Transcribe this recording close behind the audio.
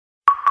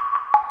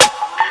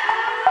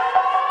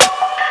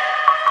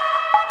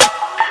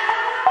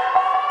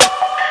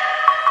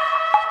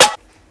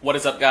What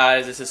is up,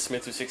 guys? This is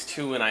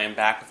Smith262 and I am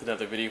back with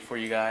another video for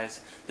you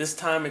guys. This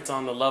time it's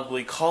on the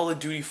lovely Call of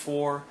Duty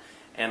 4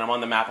 and I'm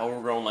on the map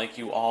Overgrown, like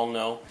you all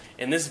know.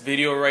 And this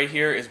video right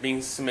here is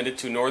being submitted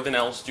to Northern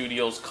L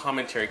Studios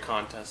commentary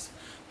contest.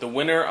 The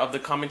winner of the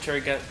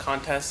commentary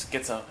contest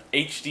gets a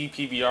HD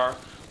PVR,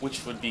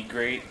 which would be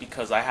great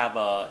because I have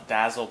a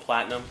Dazzle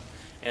Platinum.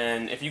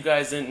 And if you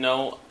guys didn't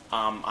know,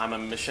 I'm a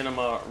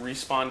Machinima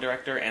Respawn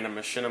Director and a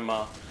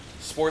Machinima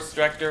Sports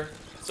Director.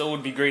 So it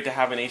would be great to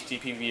have an HD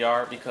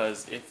PVR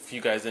because if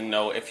you guys didn't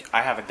know,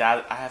 I have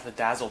a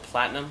Dazzle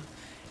Platinum,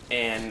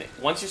 and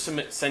once you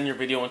send your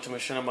video into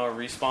Machinima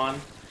Respawn,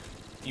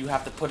 you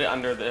have to put it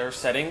under their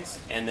settings,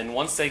 and then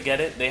once they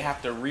get it, they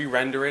have to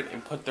re-render it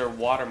and put their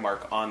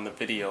watermark on the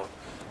video.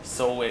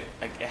 So it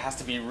has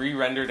to be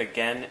re-rendered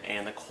again,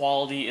 and the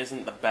quality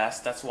isn't the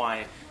best. That's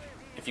why,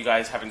 if you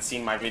guys haven't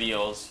seen my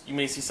videos, you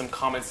may see some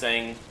comments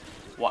saying,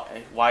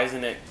 why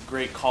isn't it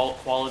great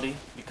quality?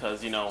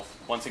 Because, you know,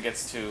 once it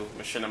gets to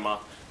Machinima,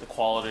 the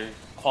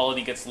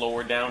quality gets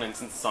lowered down, and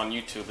since it's on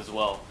YouTube as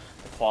well,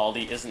 the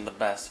quality isn't the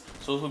best.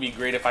 So it would be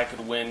great if I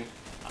could win,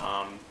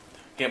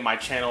 get my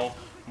channel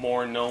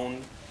more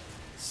known,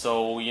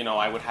 so, you know,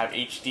 I would have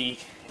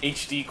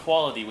HD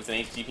quality with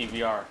an HD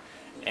PVR.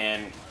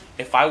 And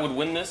if I would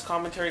win this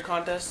commentary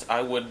contest,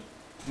 I would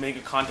make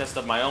a contest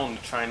of my own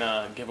trying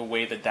to give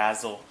away the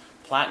Dazzle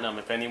Platinum.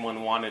 If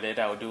anyone wanted it,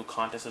 I would do a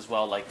contest as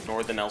well, like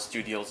Northern L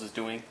Studios is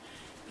doing,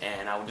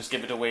 and I would just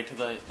give it away to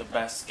the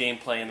best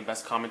gameplay and the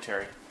best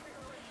commentary.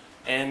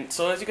 And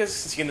so as you guys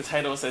can see in the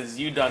title, it says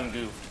 "You Done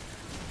Goofed."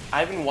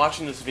 I've been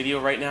watching this video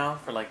right now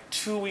for like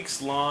 2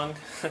 weeks long.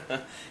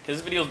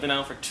 This video's been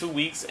out for 2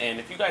 weeks, and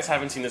if you guys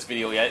haven't seen this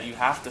video yet, you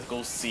have to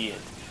go see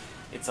it.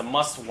 It's a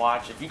must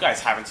watch. If you guys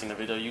haven't seen the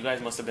video, you guys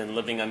must have been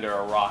living under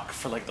a rock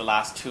for like the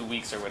last 2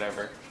 weeks or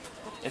whatever.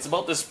 It's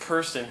about this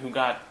person who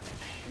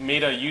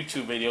made a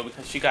YouTube video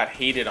because she got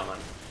hated on.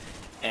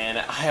 And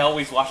I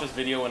always watch this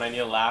video when I need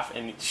a laugh,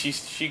 and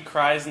she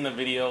cries in the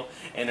video,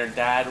 and her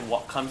dad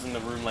comes in the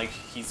room like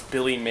he's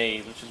Billy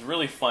Mays, which is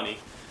really funny.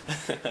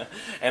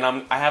 And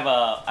I have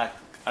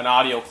an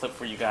audio clip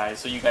for you guys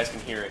so you guys can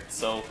hear it.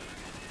 So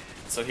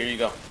here you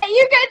go.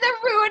 You guys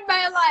have ruined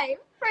my life.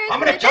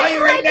 I'm going to tell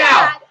you right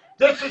now,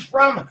 this is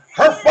from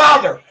her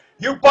father.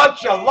 You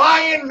bunch of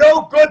lying,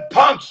 no good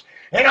punks.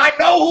 And I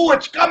know who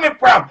it's coming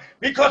from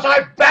because I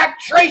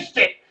backtraced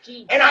it.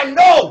 Jeez. And I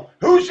know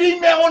who's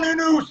emailing and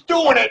who's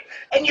doing it.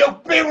 And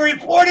you've been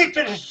reported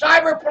to the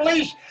cyber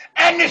police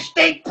and the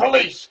state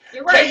police.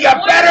 You're right. So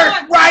you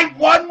better write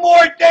one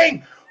more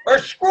thing or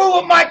screw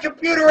with my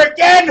computer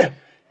again.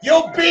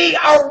 You'll be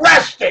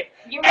arrested.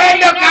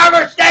 End of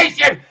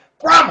conversation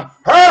from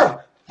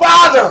her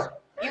father.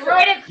 You're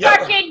right, it's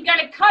fucking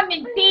gonna come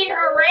and beat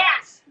her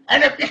ass.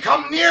 And if you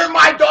come near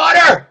my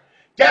daughter,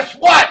 guess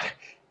what?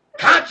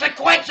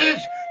 Consequences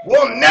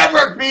will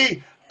never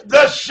be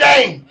the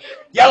same.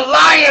 You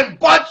lying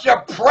bunch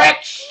of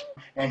pricks.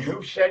 And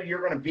who said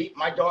you're going to beat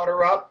my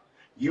daughter up?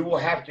 You will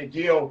have to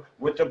deal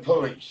with the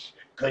police.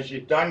 Because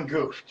you done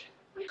goofed.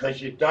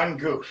 Because you done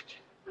goofed.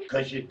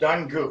 Because you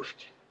done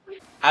goofed.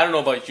 I don't know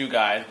about you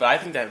guys, but I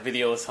think that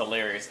video is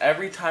hilarious.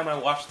 Every time I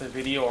watch the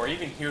video or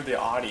even hear the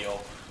audio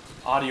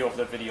of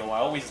the video, I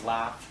always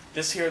laugh.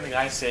 Just hearing the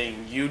guy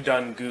saying, "You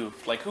done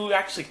goofed." Like, who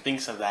actually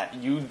thinks of that?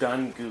 You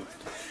done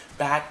goofed.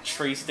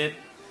 Backtraced it.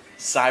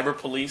 Cyber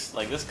police.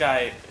 Like, this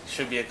guy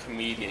should be a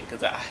comedian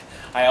because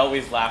I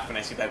always laugh when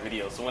I see that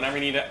video. So whenever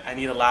I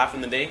need a laugh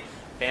in the day,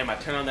 bam, I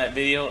turn on that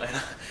video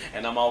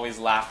and I'm always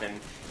laughing.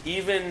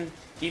 Even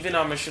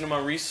on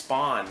Machinima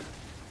Respawn,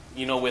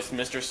 you know, with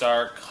Mr.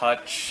 Stark,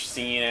 Hutch,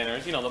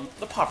 CNNers, you know,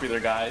 the popular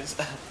guys.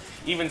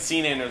 Even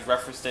CNNers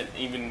referenced it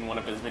even in one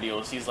of his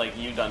videos. He's like,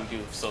 "You done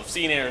goofed." So if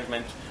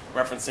CNNers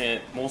referencing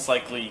it, most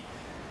likely,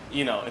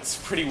 you know, it's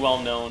pretty well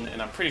known,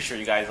 and I'm pretty sure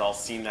you guys all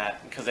seen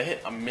that because it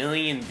hit 1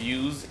 million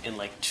views in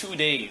like 2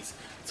 days.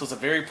 So it's a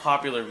very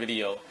popular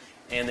video,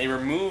 and they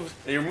removed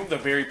a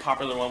very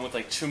popular one with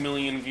like 2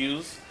 million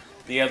views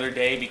the other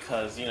day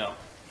because, you know,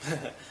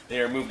 they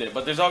removed it.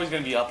 But there's always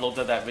going to be uploads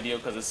of that video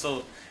because it's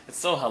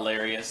so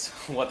hilarious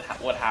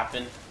what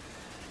happened.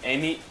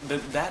 And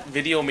that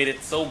video made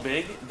it so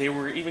big they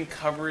were even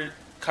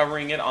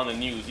covering it on the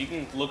news. You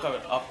can look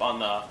it up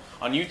on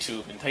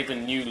YouTube and type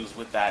in news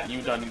with that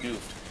 "You done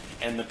goofed,"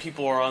 and the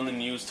people are on the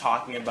news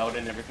talking about it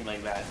and everything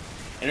like that.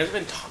 And there's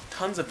been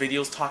tons of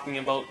videos talking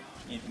about,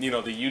 you know,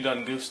 the "You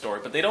done goofed"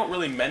 story, but they don't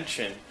really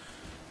mention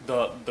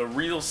the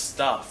real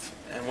stuff.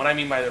 And what I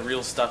mean by the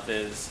real stuff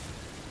is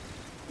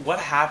what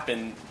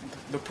happened.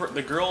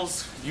 The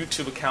girl's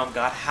YouTube account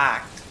got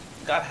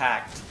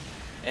hacked,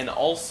 and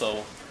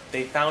also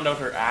they found out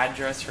her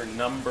address, her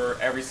number,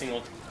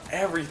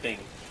 everything.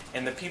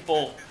 And the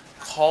people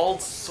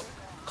called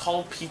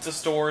pizza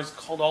stores,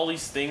 called all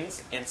these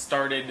things, and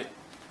started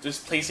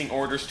just placing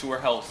orders to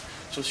her house.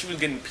 So she was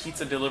getting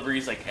pizza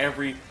deliveries like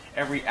every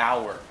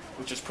hour,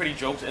 which is pretty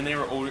jokes. And they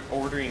were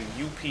ordering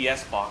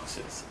UPS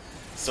boxes.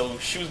 So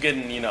she was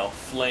getting, you know,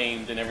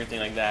 flamed and everything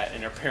like that,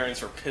 and her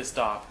parents were pissed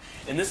off.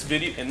 In this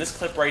video, in this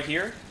clip right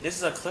here, this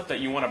is a clip that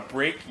you want to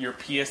break your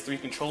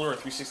PS3 controller or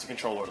 360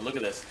 controller. Look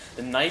at this.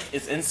 The knife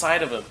is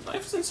inside of him. The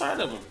knife's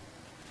inside of him.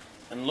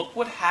 And look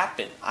what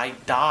happened. I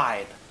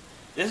died.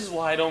 This is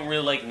why I don't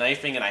really like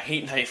knifing, and I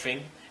hate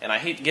knifing, and I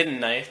hate getting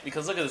knifed,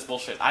 because look at this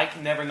bullshit. I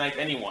can never knife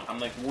anyone. I'm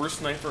like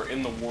worst knifer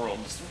in the world.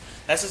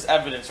 That's just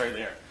evidence right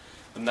there.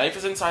 The knife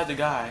is inside the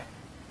guy,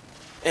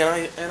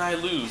 and I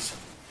lose.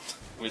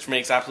 Which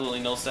makes absolutely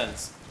no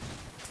sense.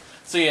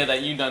 So yeah,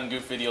 that You Done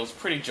Goof video is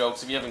pretty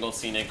jokes. If you haven't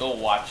seen it, go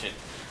watch it.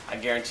 I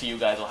guarantee you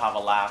guys will have a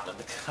laugh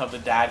of the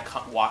dad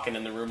walking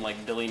in the room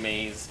like Billy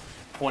Mays,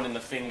 pointing the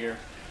finger,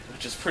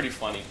 which is pretty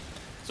funny.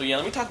 So yeah,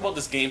 let me talk about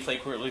this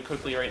gameplay really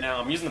quickly right now.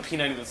 I'm using the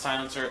P90 with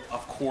silencer,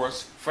 of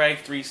course, Frag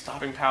 3,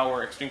 stopping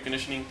power, extreme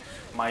conditioning,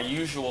 my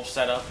usual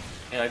setup,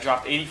 and I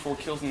dropped 84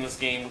 kills in this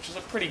game, which is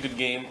a pretty good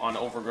game on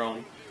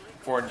Overgrown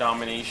for a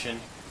domination.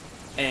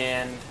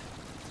 And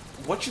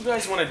what you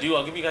guys want to do,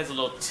 I'll give you guys a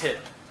little tip.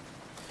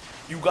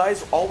 You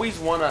guys always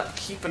want to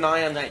keep an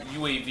eye on that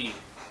UAV.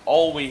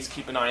 Always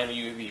keep an eye on the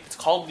UAV. It's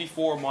Call of Duty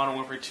 4, Modern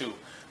Warfare 2,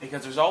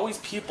 because there's always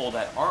people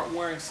that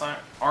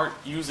aren't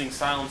using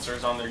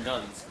silencers on their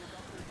guns.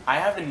 I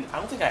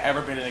don't think I've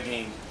ever been in a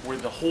game where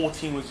the whole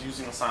team was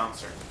using a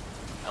silencer.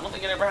 I don't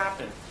think it ever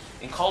happened.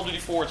 In Call of Duty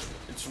 4,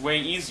 it's way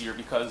easier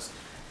because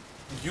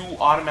you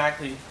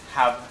automatically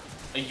have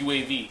a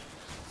UAV.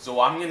 So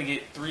I'm going to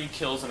get 3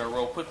 kills in a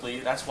row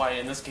quickly. That's why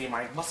in this game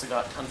I must have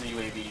got tons of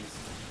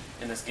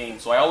UAVs in this game.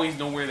 So I always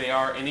know where they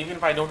are, and even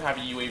if I don't have a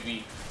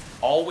UAV,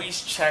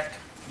 always check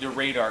your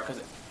radar,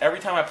 because every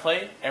time I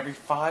play, every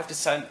 5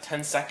 to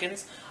 10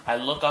 seconds, I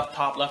look up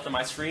top left of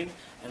my screen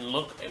and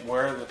look at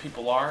where the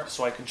people are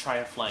so I can try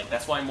and flank.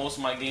 That's why most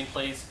of my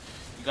gameplays,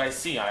 you guys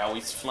see, I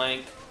always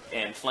flank,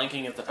 and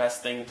flanking is the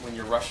best thing when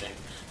you're rushing,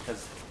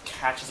 because it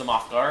catches them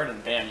off guard,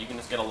 and bam, you can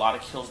just get a lot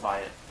of kills by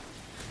it.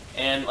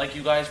 And like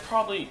you guys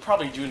probably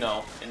do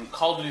know, in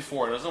Call of Duty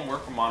 4, it doesn't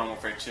work for Modern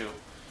Warfare 2.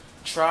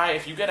 Try,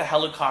 if you get a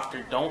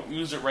helicopter, don't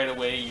use it right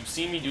away. You've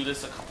seen me do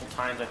this a couple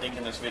times, I think,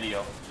 in this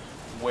video,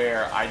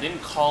 where I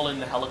didn't call in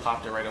the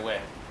helicopter right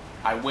away.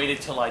 I waited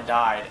till I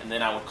died, and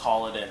then I would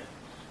call it in.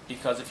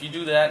 Because if you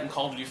do that in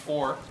Call of Duty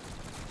 4,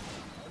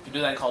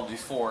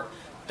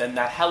 then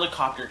that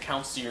helicopter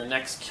counts to your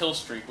next kill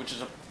streak, which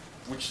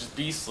is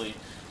beastly.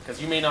 Because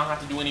you may not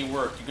have to do any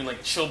work. You can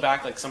like chill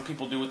back like some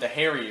people do with the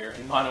Harrier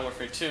in Modern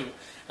Warfare 2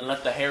 and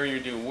let the Harrier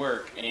do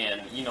work,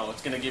 and you know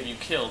it's going to give you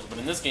kills. But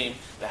in this game,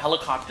 the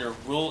helicopter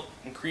will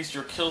increase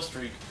your kill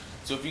streak.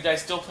 So if you guys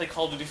still play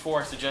Call of Duty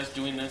 4, I suggest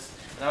doing this.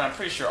 And I'm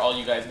pretty sure all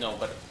you guys know,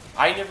 but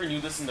I never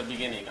knew this in the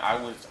beginning.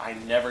 I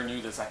never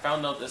knew this. I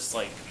found out this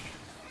like,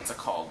 what's it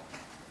called?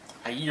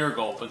 A year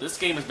ago. But this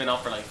game has been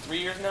out for like 3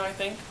 years now, I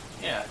think.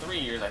 Yeah, 3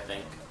 years, I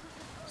think.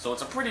 So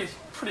it's a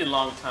pretty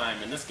long time,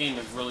 and this game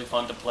is really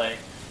fun to play.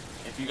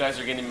 If you guys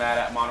are getting mad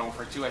at Modern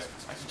Warfare 2, I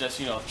suggest,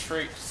 you know,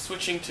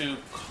 switching to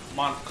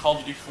Call of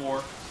Duty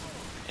 4,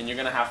 and you're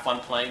going to have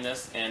fun playing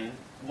this. And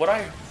what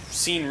I've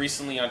seen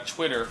recently on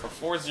Twitter for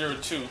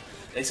 402,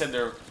 they said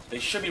they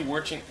should be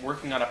working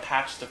on a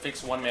patch to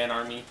fix one-man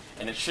army,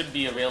 and it should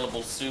be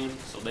available soon,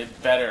 so they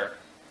better,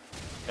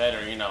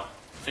 you know,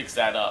 fix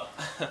that up.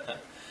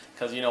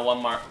 Because, you know,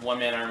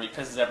 one-man army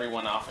pisses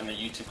everyone off in the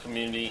YouTube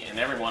community and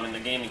everyone in the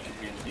gaming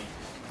community.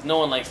 No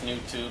one likes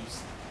noob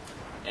tubes.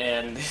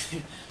 And,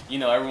 you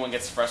know, everyone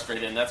gets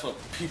frustrated, and that's what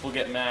people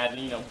get mad and,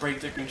 you know,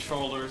 break their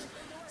controllers.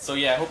 So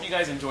yeah, I hope you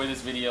guys enjoyed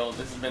this video.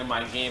 This has been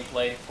my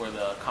gameplay for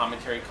the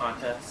commentary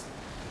contest.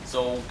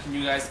 So can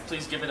you guys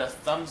please give it a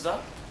thumbs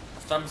up? A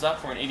thumbs up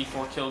for an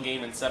 84 kill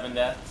game and 7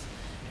 deaths.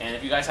 And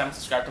if you guys haven't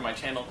subscribed to my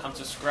channel, come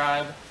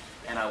subscribe.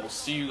 And I will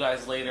see you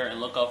guys later,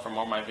 and look out for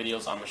more of my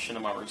videos on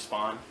Machinima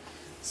Respawn.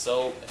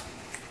 So,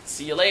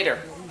 see you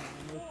later.